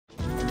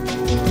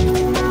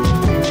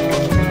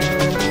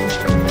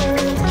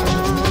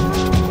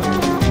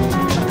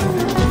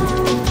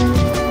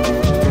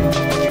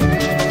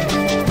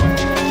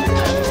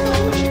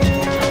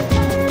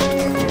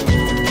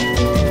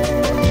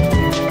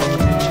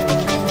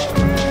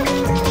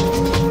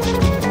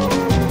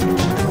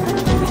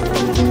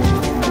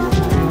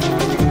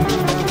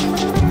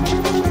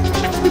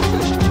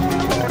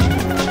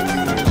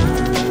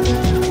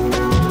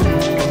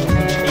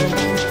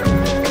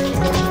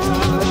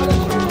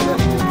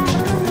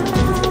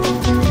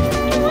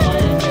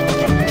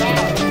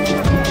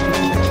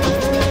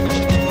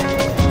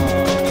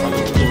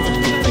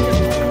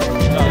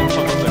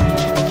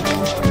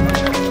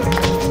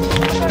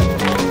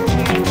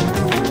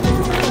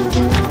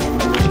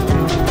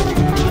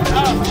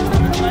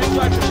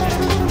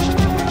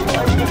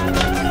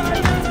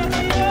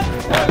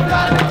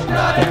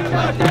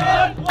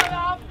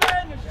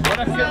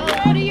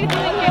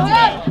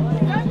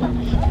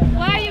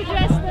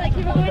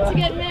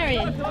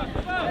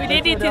We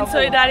did it in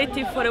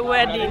solidarity for a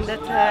wedding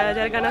that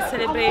they're gonna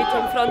celebrate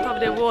in front of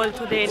the wall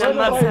today in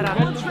al-masara.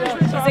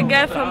 She's a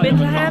girl from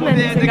Bethlehem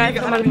and he's a guy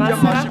from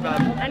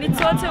al-masara. And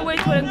it's also a way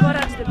to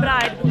encourage the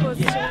bride because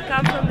she will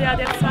come from the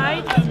other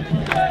side.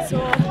 So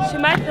she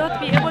might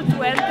not be able to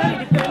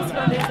enter, it depends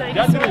on the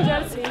Israeli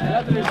soldiers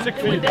if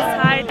they will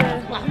decide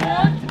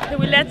they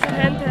will let her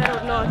enter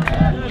or not.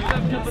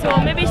 So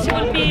maybe she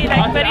will be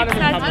like very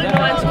excited, you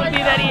know, and she will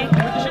be very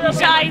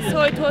shy,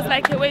 so it was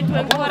like a way to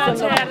encourage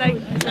her, like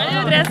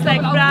dress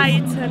like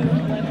brides and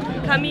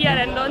come here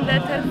and don't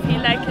let her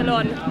feel like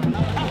alone.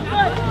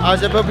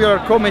 As a popular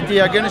committee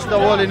against the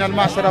wall in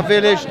al-Masara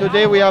village,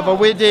 today we have a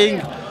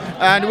wedding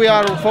and we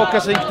are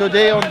focusing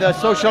today on the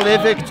social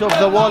effects of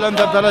the wall on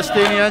the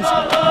Palestinians,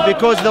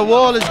 because the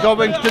wall is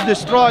going to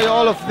destroy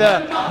all of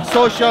the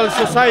social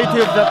society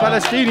of the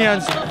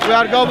Palestinians. We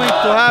are going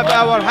to have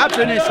our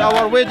happiness,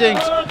 our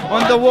weddings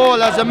on the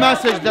wall as a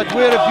message that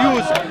we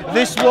refuse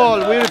this wall.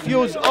 We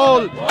refuse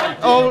all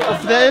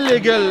of the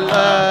illegal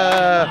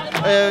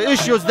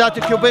issues that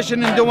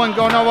occupation is doing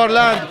on our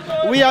land.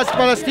 We as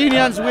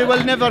Palestinians, we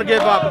will never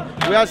give up.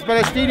 We as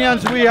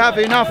Palestinians, we have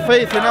enough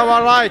faith in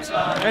our rights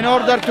in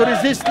order to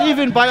resist.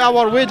 Even by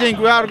our wedding,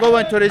 we are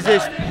going to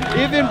resist.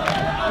 Even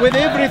with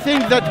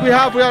everything that we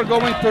have, we are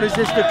going to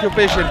resist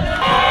occupation.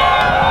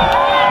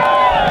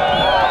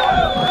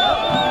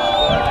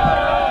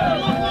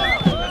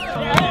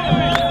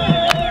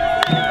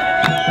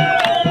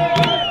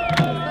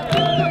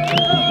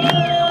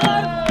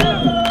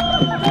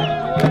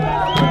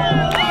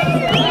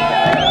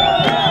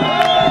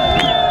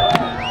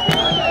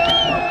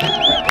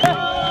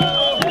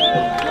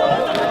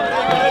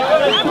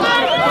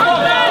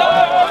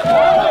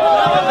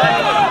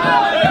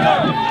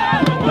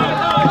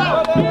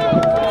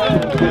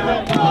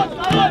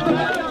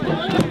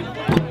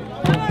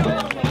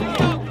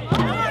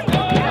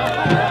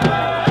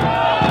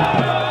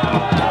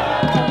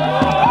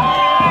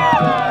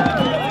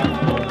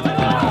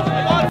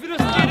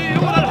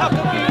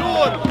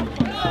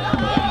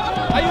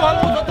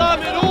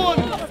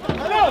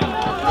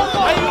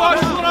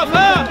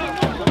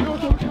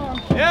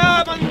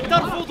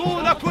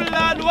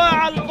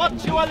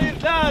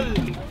 والإذلال،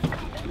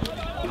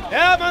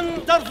 يا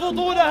من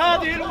ترفضون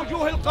هذه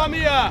الوجوه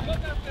القامية،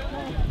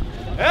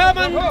 يا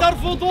من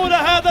ترفضون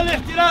هذا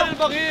الاحتلال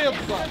البغيض،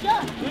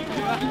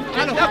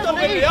 إنكم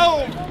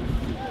اليوم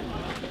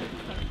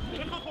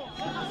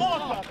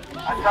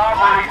الشعب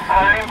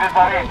الإسرائيلي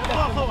بطريق.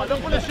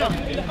 This is a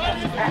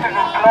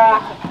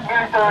closed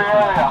military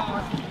area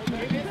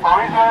for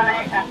Israeli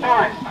and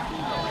tourists.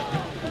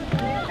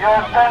 You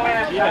have 10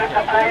 minutes to leave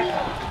the place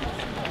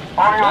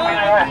or you will be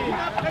arrested.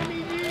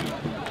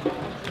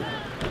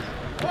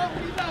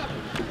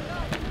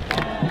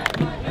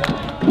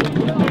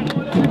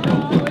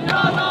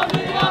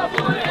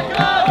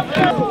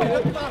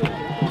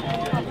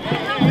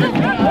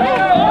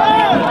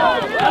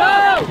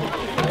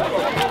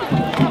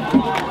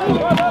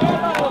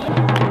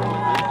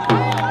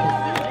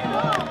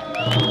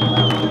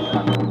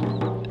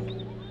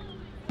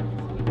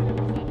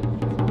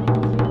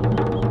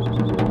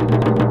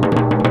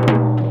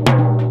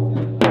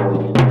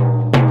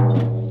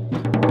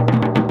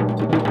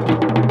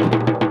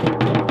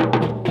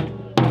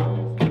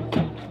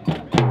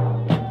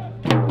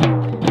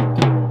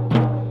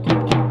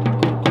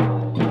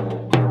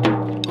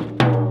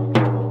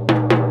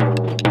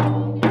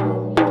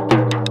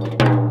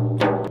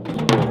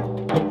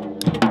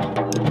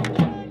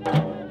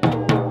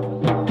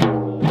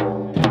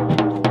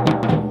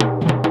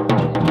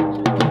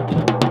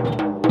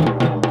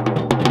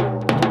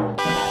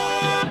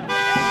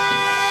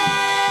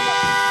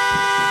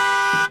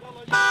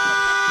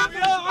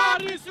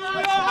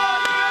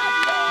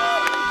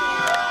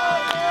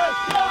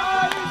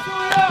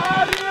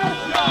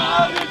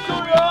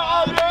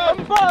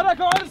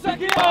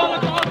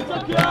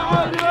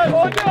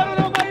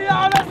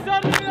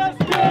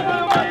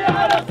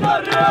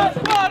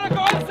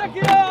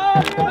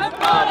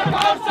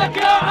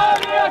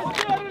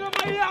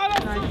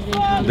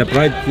 The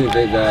bride,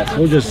 the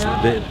soldiers,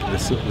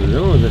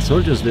 the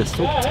soldiers, they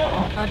stopped.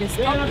 Oh, they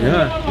stopped?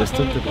 Yeah, they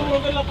stopped the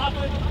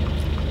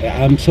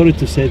bride. I'm sorry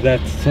to say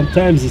that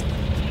sometimes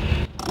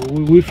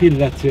we feel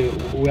that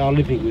we are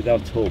living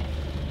without hope,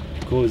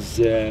 because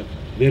there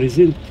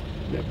isn't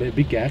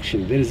big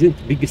action, there isn't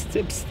big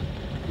steps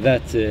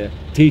that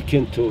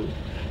taken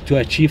to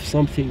achieve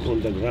something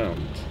on the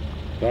ground.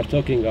 We are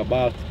talking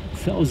about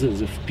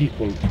thousands of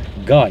people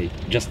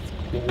just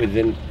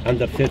within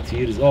under 30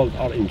 years old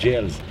are in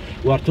jails.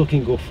 We are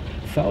talking of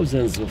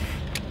thousands of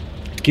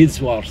kids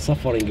who are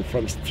suffering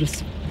from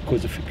stress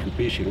because of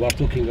occupation. We are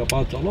talking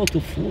about a lot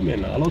of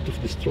women, a lot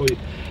of destroyed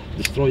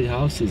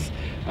houses,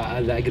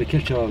 the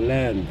agricultural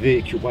land. They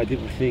occupied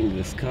everything,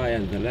 the sky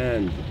and the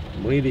land.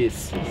 Really,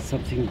 it's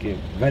something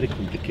very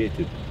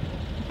complicated,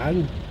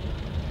 and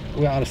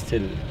we are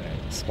still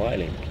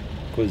smiling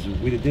because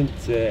we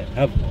didn't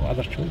have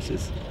other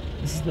choices.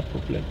 This is the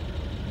problem.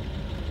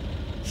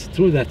 It's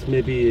true that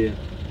maybe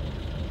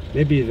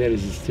there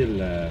is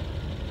still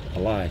a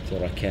light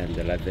or a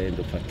candle at the end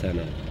of a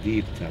tunnel,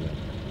 deep tunnel,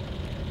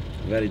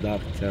 very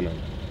dark tunnel.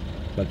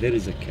 But there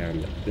is a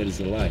candle, there is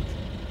a light.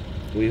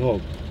 We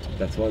hope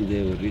that one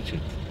day we'll reach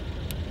it.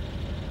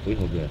 We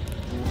hope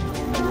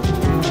that.